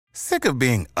Sick of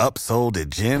being upsold at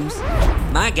gyms?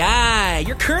 My guy,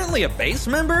 you're currently a base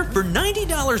member? For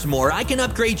 $90 more, I can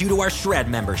upgrade you to our Shred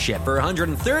membership. For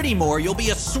 $130 more, you'll be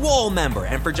a Swole member.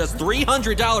 And for just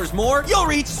 $300 more, you'll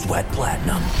reach Sweat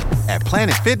Platinum. At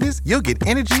Planet Fitness, you'll get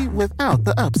energy without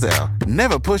the upsell.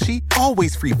 Never pushy,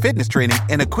 always free fitness training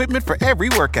and equipment for every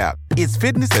workout. It's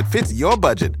fitness that fits your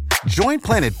budget. Join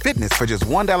Planet Fitness for just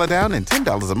 $1 down and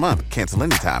 $10 a month. Cancel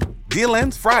anytime. Deal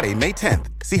ends Friday, May 10th.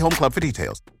 See Home Club for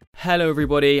details. Hello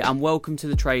everybody and welcome to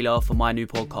the trailer for my new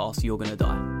podcast, You're Gonna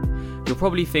Die. You're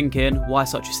probably thinking, why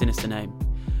such a sinister name?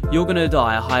 You're Gonna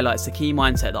Die highlights the key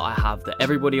mindset that I have that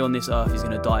everybody on this earth is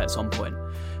gonna die at some point.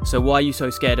 So why are you so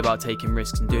scared about taking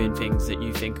risks and doing things that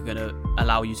you think are gonna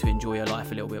allow you to enjoy your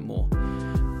life a little bit more?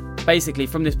 Basically,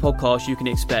 from this podcast, you can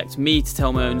expect me to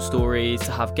tell my own stories,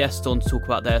 to have guests on to talk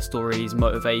about their stories,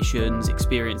 motivations,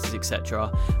 experiences,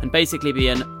 etc. And basically be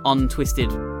an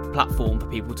untwisted platform for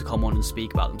people to come on and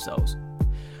speak about themselves.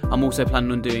 I'm also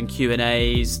planning on doing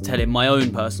Q&As, telling my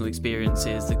own personal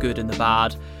experiences, the good and the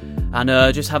bad,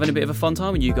 and just having a bit of a fun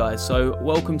time with you guys. So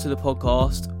welcome to the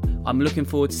podcast. I'm looking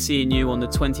forward to seeing you on the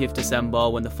 20th December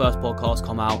when the first podcast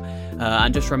come out.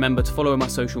 And just remember to follow my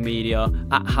social media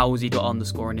at howsey._ on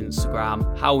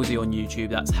Instagram, Howsey on YouTube,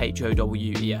 that's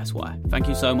HOWESY. Thank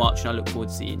you so much and I look forward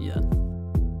to seeing you then.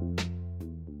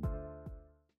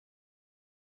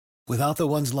 Without the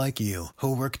ones like you,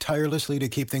 who work tirelessly to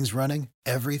keep things running,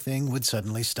 everything would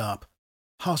suddenly stop.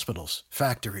 Hospitals,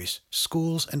 factories,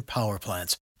 schools, and power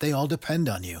plants, they all depend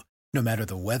on you. No matter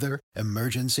the weather,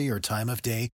 emergency, or time of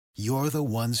day, you're the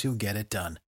ones who get it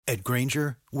done. At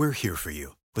Grainger, we're here for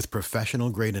you with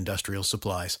professional-grade industrial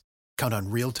supplies. Count on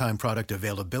real-time product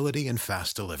availability and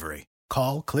fast delivery.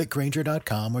 Call, click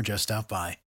Grainger.com, or just stop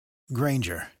by.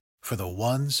 Grainger, for the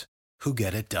ones who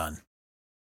get it done.